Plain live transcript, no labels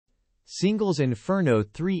Singles Inferno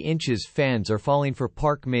 3 inches fans are falling for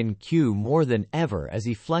Park Min Kyu more than ever as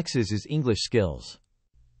he flexes his English skills.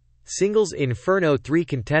 Singles Inferno 3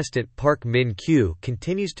 contestant Park Min Kyu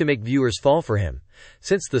continues to make viewers fall for him.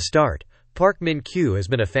 Since the start, Park Min Kyu has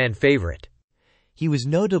been a fan favorite. He was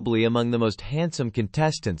notably among the most handsome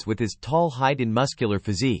contestants with his tall height and muscular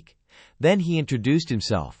physique. Then he introduced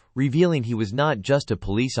himself, revealing he was not just a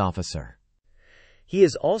police officer. He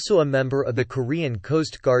is also a member of the Korean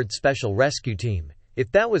Coast Guard Special Rescue Team. If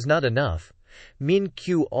that was not enough, Min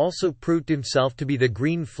Kyu also proved himself to be the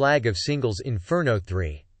green flag of Singles Inferno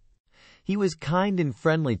 3. He was kind and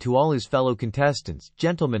friendly to all his fellow contestants,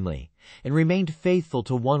 gentlemanly, and remained faithful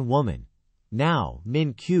to one woman. Now,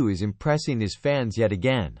 Min Kyu is impressing his fans yet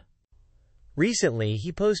again. Recently,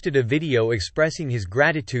 he posted a video expressing his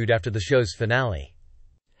gratitude after the show's finale.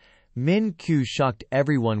 Min Kyu shocked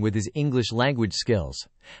everyone with his English language skills.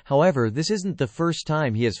 However, this isn't the first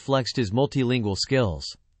time he has flexed his multilingual skills.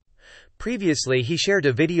 Previously, he shared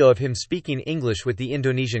a video of him speaking English with the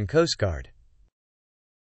Indonesian Coast Guard.